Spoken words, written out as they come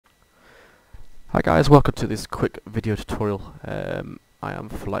Hi guys, welcome to this quick video tutorial. I am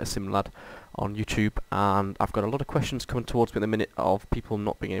Flight Sim Lad on YouTube, and I've got a lot of questions coming towards me in a minute of people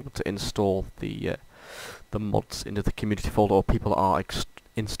not being able to install the mods into the community folder, or people are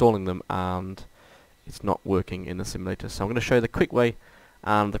installing them and it's not working in the simulator. So I'm going to show you the quick way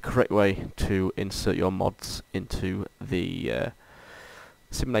and the correct way to insert your mods into the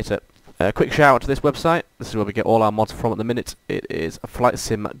simulator. Quick shout out to this website. This is where we get all our mods from at the minute. It is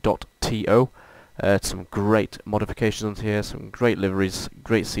flightsim.to. Some great modifications on here, some great liveries,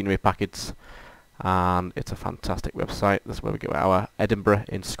 great scenery packets, and it's a fantastic website. That's where we get our Edinburgh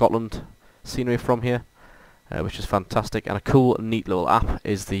in Scotland scenery from here, which is fantastic. And a cool, neat little app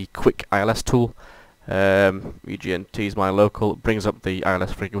is the Quick ILS tool. EGNT is my local. It brings up the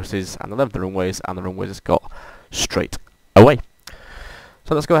ILS frequencies and the length of the runways, and the runways it's got straight away.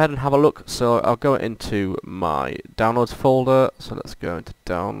 So let's go ahead and have a look. So I'll go into my downloads folder. So let's go into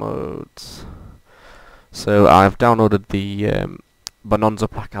downloads. So I've downloaded the Bonanza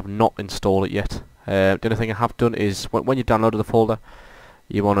pack. I've not installed it yet. The only thing I have done is when you downloaded the folder,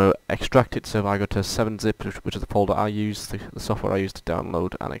 you want to extract it. So if I go to 7-zip, which is the folder I use, the software I use to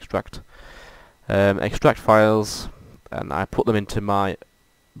download and extract files, and I put them into my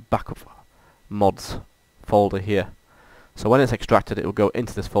backup mods folder here. So when it's extracted, it will go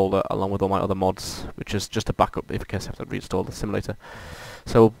into this folder along with all my other mods, which is just a backup if in case I have to reinstall the simulator.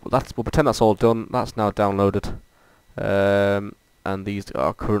 So we'll pretend that's all done. That's now downloaded, and these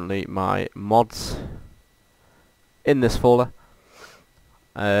are currently my mods in this folder.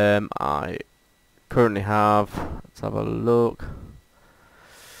 I currently have, let's have a look,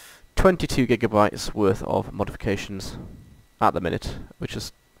 22 gigabytes worth of modifications at the minute, which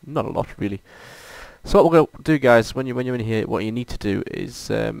is not a lot really. So what we're going to do, guys, when you're in here, what you need to do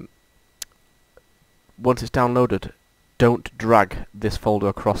is, once it's downloaded, don't drag this folder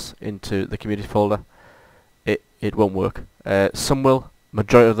across into the community folder. It won't work. Some will,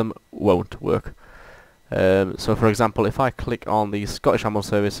 majority of them won't work. So for example, if I click on the Scottish Ambulance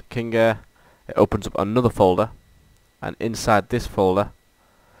Service King Air, it opens up another folder, and inside this folder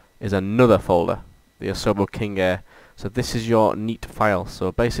is another folder, the Asobo King Air. So this is your neat file.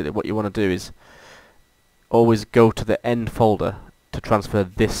 So basically what you want to do is always go to the end folder to transfer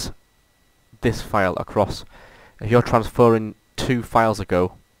this file across. If you're transferring 2 files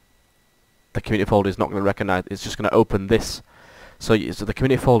ago, the community folder is not going to recognize. It's just going to open this. So the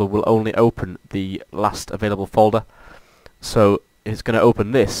community folder will only open the last available folder. So it's going to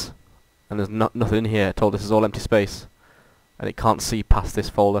open this, and there's nothing in here at all. This is all empty space, and it can't see past this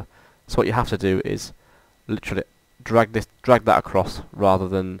folder. So what you have to do is literally drag that across rather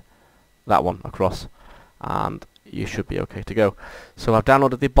than that one across, and you should be okay to go. So I've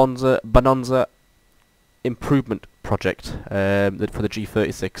downloaded the Bonanza improvement project for the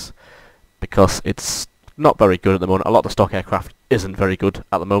G36 because it's not very good at the moment. A lot of the stock aircraft isn't very good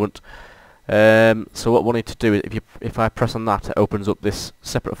at the moment. So what we need to do is, if I press on that, it opens up this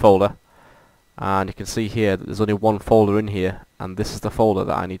separate folder, and you can see here that there's only one folder in here, and this is the folder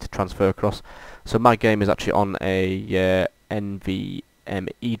that I need to transfer across. So my game is actually on a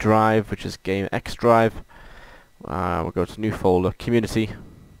NVMe drive, which is Game X drive. We'll go to new folder, community,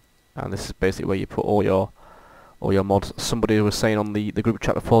 and this is basically where you put all your mods. Somebody was saying on the group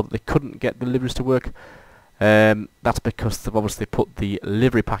chat before that they couldn't get the liveries to work. That's because they've obviously put the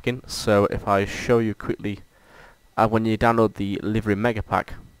livery pack in. So if I show you quickly, when you download the livery mega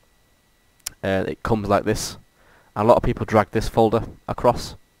pack, it comes like this. A lot of people drag this folder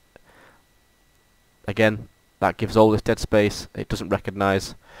across. Again, that gives all this dead space. It doesn't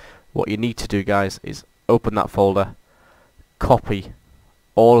recognize. What you need to do, guys, is open that folder, copy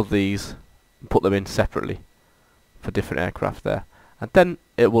all of these, and put them in separately for different aircraft there, and then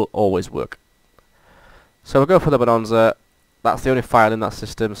it will always work. So we'll go for the Bonanza. That's the only file in that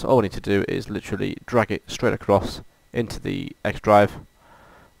system, so all we need to do is literally drag it straight across into the X drive,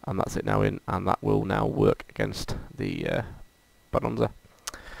 and that's it now in, and that will now work against the Bonanza.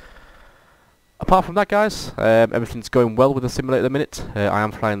 Apart from that, guys, everything's going well with the simulator at the minute. I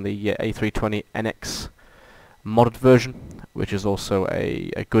am flying the A320 NX modded version, which is also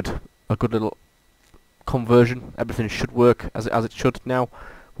a good little conversion. Everything should work as it should now,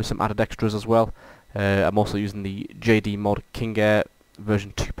 with some added extras as well. I'm also using the JD Mod King Air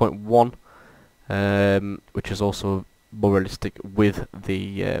version 2.1, which is also more realistic with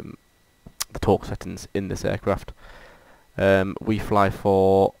the torque settings in this aircraft. We fly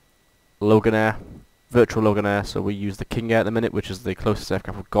for Loganair, virtual Loganair, so we use the King Air at the minute, which is the closest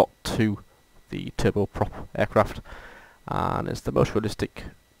aircraft we've got to the turboprop aircraft, and it's the most realistic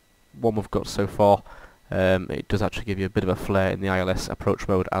one we've got so far. It does actually give you a bit of a flare in the ILS approach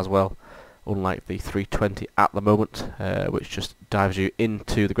mode as well, unlike the 320 at the moment, which just dives you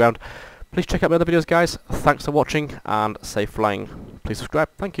into the ground. Please check out my other videos, guys. Thanks for watching and safe flying. Please subscribe.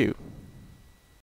 Thank you.